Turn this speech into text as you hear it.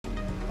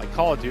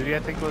Call of Duty, I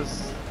think,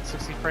 was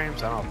 60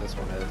 frames. I don't know if this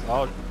one is.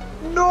 Oh,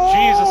 No!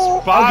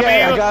 Jesus, Bobby!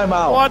 Okay, I got him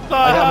out. What the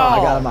I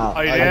hell? got him out.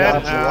 Oh, you I did?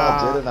 got you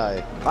out, didn't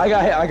I?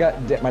 I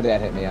got. My dad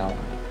hit me out.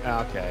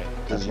 Okay.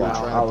 Because you were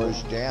Wow. trying to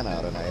push Jan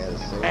out, and I had to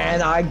say.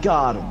 And I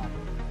got him.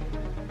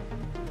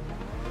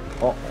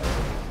 Oh.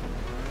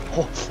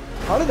 Oh,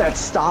 how did that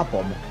stop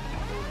him?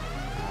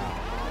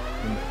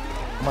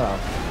 I'm gonna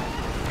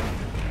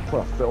put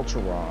a filter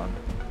on.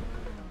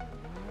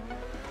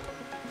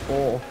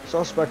 Oh,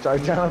 suspect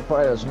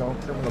identified as known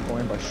criminal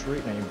going by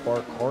street name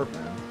Bart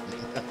Hartman.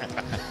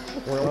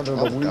 We're under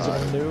the Weasel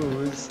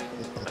News.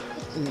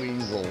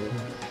 Weasel.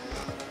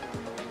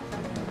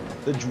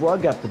 The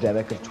drug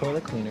epidemic of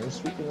toilet cleaners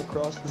sweeping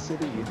across the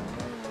city.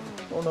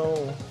 Oh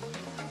no.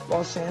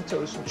 Los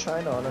Santos in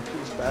China on a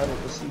fierce battle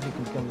to see who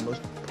can become the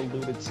most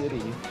polluted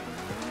city.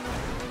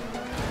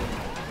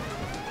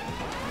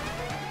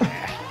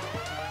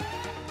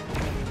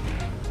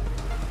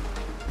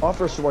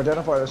 Offers to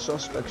identify the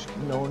suspect's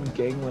known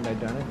gangland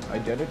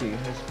identity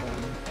has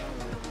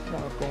been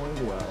not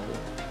going well.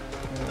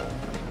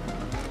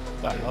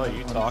 What the hell are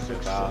you talking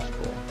about?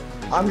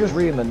 I'm just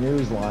reading the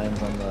news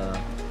lines on the...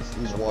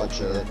 He's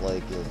watching it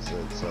like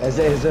it's As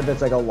if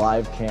it's like a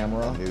live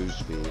camera. news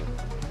feed.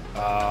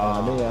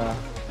 Yeah.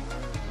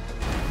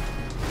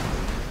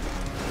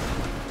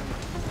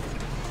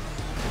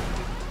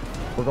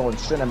 We're going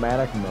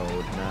cinematic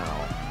mode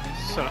now.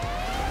 So,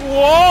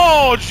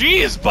 whoa,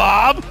 jeez,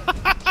 Bob!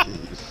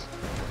 Jeez.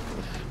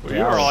 We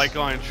were like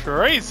going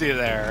crazy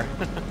there.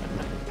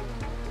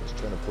 He's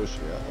trying to push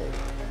you out.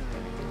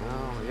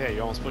 Oh, yeah,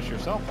 you almost pushed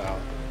yourself out.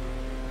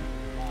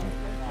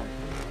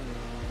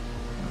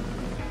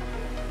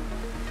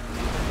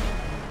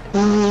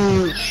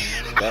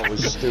 That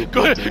was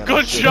stupid.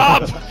 Good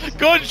job!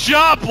 Good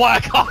job,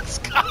 Black Ops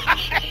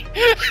guy!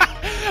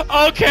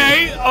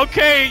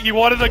 Okay, you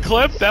wanted a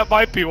clip? That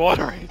might be one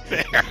right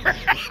there.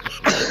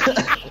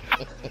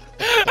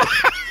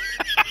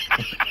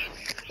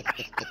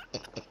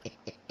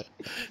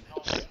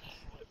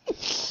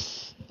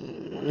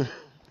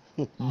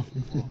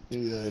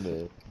 Yeah, I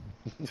know.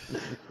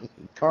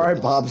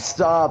 Alright, Bob,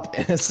 stop.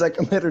 And a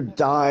second later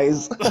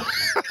dies.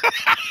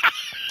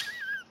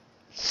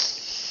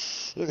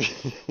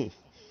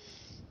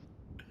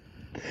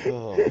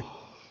 Oh.